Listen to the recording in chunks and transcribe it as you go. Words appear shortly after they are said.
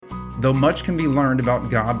Though much can be learned about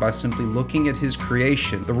God by simply looking at His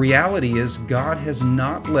creation, the reality is God has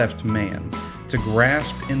not left man to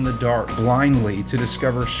grasp in the dark blindly to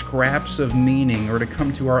discover scraps of meaning or to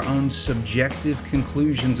come to our own subjective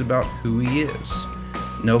conclusions about who He is.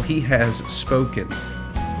 No, He has spoken.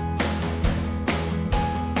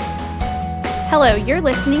 Hello, you're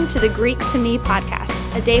listening to the Greek to Me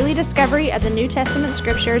podcast, a daily discovery of the New Testament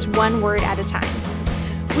scriptures one word at a time.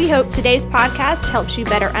 We hope today's podcast helps you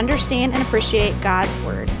better understand and appreciate God's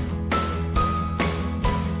Word.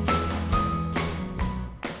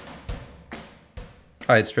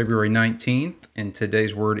 Hi, it's February 19th, and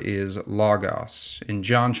today's word is logos. In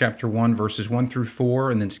John chapter 1, verses 1 through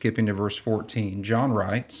 4, and then skipping to verse 14, John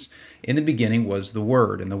writes, "In the beginning was the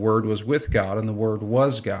Word, and the Word was with God, and the Word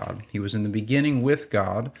was God. He was in the beginning with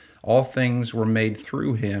God. All things were made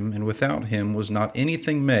through Him, and without Him was not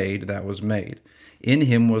anything made that was made. In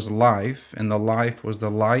Him was life, and the life was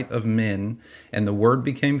the light of men. And the Word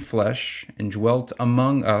became flesh and dwelt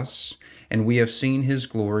among us, and we have seen His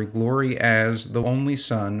glory, glory as the only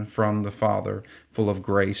Son from the Father, full of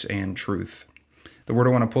grace and truth." The word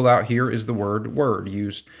I want to pull out here is the word word,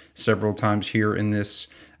 used several times here in this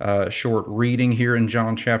short reading here in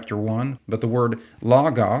John chapter 1. But the word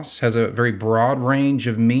logos has a very broad range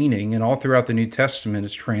of meaning, and all throughout the New Testament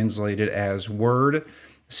is translated as word,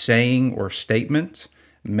 saying or statement,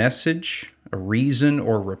 message, a reason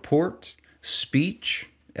or report, speech,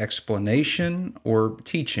 explanation, or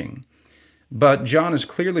teaching. But John is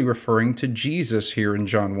clearly referring to Jesus here in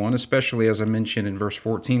John 1, especially as I mentioned in verse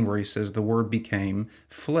 14 where he says the Word became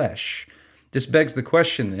flesh. This begs the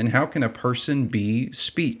question then, how can a person be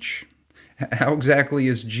speech? How exactly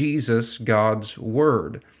is Jesus God's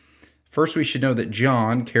Word? First, we should know that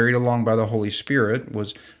John, carried along by the Holy Spirit,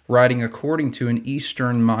 was writing according to an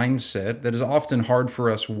Eastern mindset that is often hard for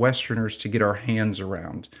us Westerners to get our hands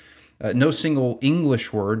around. No single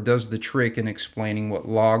English word does the trick in explaining what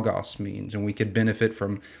logos means, and we could benefit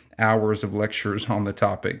from hours of lectures on the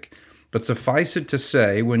topic. But suffice it to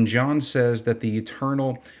say, when John says that the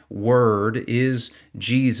eternal Word is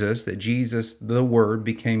Jesus, that Jesus, the Word,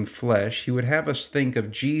 became flesh, he would have us think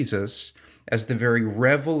of Jesus as the very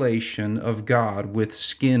revelation of God with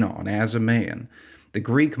skin on, as a man. The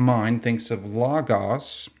Greek mind thinks of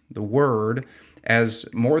logos, the Word, as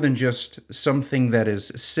more than just something that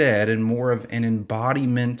is said and more of an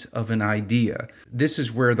embodiment of an idea. This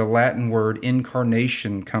is where the Latin word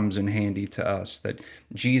incarnation comes in handy to us, that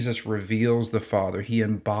Jesus reveals the Father. He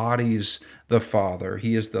embodies the Father.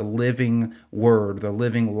 He is the living Word, the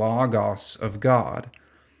living logos of God.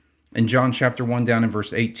 In John chapter 1 down in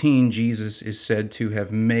verse 18, Jesus is said to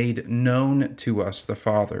have made known to us the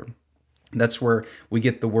Father. That's where we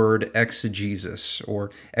get the word exegesis,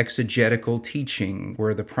 or exegetical teaching,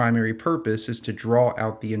 where the primary purpose is to draw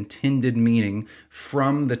out the intended meaning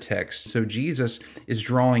from the text. So Jesus is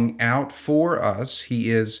drawing out for us. He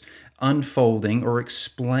is unfolding or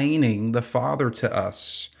explaining the Father to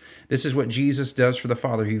us. This is what Jesus does for the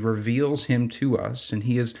Father. He reveals Him to us, and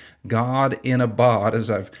He is God in a bod, as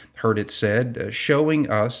I've heard it said, showing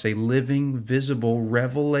us a living, visible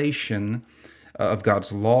revelation of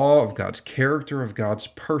God's law, of God's character, of God's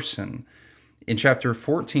person. In chapter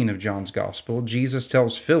 14 of John's Gospel, Jesus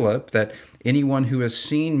tells Philip that anyone who has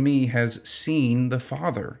seen me has seen the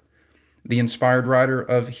Father. The inspired writer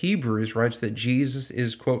of Hebrews writes that Jesus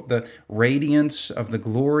is, quote, the radiance of the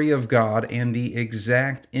glory of God and the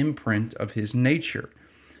exact imprint of His nature.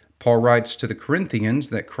 Paul writes to the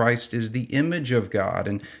Corinthians that Christ is the image of God,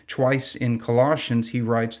 and twice in Colossians he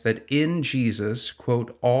writes that in Jesus,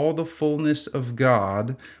 quote, all the fullness of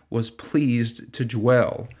God was pleased to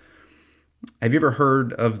dwell. Have you ever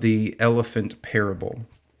heard of the elephant parable?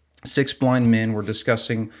 6 blind men were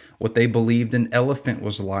discussing what they believed an elephant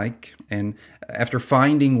was like, and after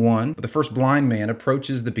finding one, the first blind man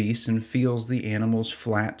approaches the beast and feels the animal's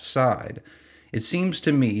flat side. "It seems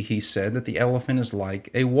to me," he said, "that the elephant is like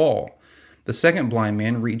a wall." The second blind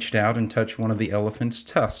man reached out and touched one of the elephant's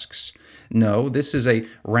tusks. "No, this is a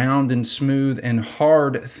round and smooth and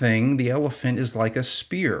hard thing. The elephant is like a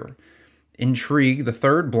spear." Intrigued, the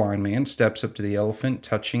third blind man steps up to the elephant,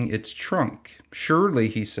 touching its trunk. "Surely,"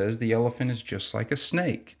 he says, "the elephant is just like a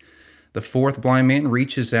snake." The fourth blind man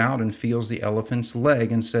reaches out and feels the elephant's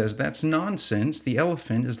leg and says, "That's nonsense. The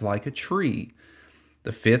elephant is like a tree."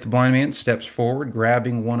 The fifth blind man steps forward,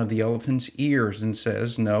 grabbing one of the elephant's ears and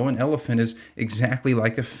says, "No, an elephant is exactly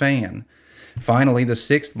like a fan." Finally, the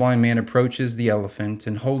sixth blind man approaches the elephant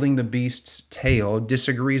and, holding the beast's tail,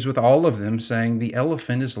 disagrees with all of them, saying the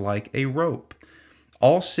elephant is like a rope.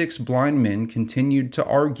 All 6 blind men continued to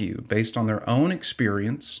argue based on their own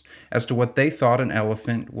experience as to what they thought an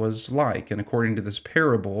elephant was like. And according to this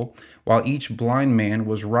parable, while each blind man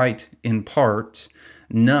was right in part,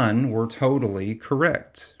 none were totally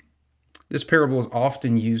correct. This parable is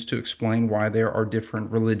often used to explain why there are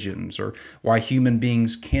different religions, or why human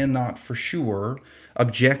beings cannot for sure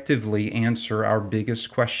objectively answer our biggest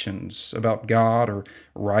questions about God, or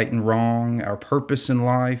right and wrong, our purpose in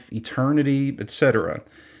life, eternity, etc.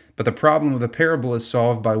 But the problem of the parable is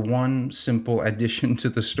solved by one simple addition to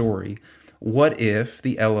the story. What if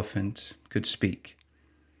the elephant could speak?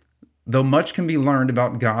 Though much can be learned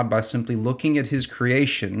about God by simply looking at his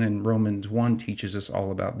creation, and Romans 1 teaches us all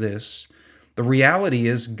about this, the reality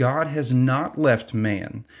is God has not left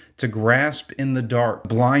man to grasp in the dark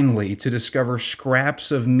blindly to discover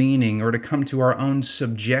scraps of meaning or to come to our own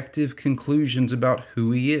subjective conclusions about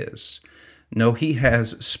who he is. No, he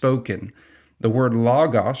has spoken. The word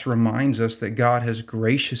logos reminds us that God has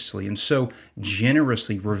graciously and so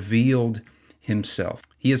generously revealed himself.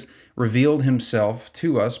 He has revealed himself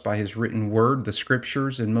to us by his written word, the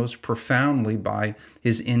scriptures, and most profoundly by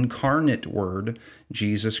his incarnate word,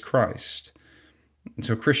 Jesus Christ. And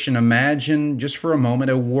so, Christian, imagine just for a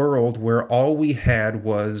moment a world where all we had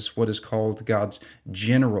was what is called God's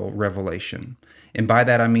general revelation. And by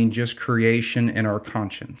that I mean just creation and our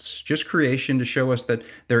conscience. Just creation to show us that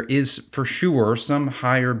there is for sure some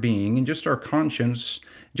higher being, and just our conscience,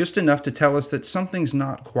 just enough to tell us that something's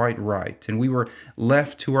not quite right. And we were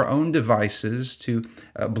left to our own devices to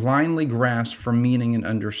blindly grasp for meaning and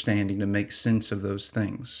understanding to make sense of those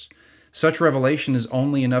things. Such revelation is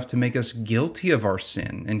only enough to make us guilty of our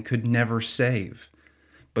sin and could never save.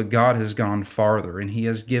 But God has gone farther, and he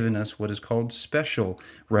has given us what is called special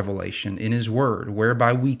revelation in his word,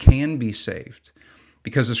 whereby we can be saved.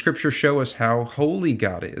 Because the scriptures show us how holy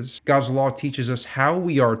God is, God's law teaches us how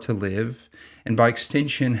we are to live, and by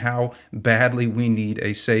extension, how badly we need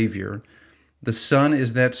a Savior. The Son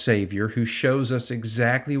is that Savior who shows us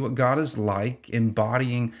exactly what God is like,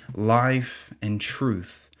 embodying life and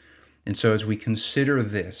truth. And so as we consider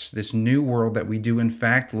this new world that we do in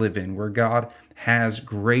fact live in, where God has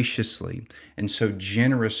graciously and so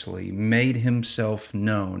generously made himself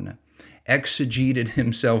known, exegeted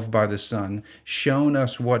himself by the Son, shown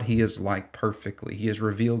us what he is like perfectly, he has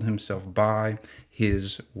revealed himself by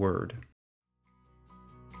his word.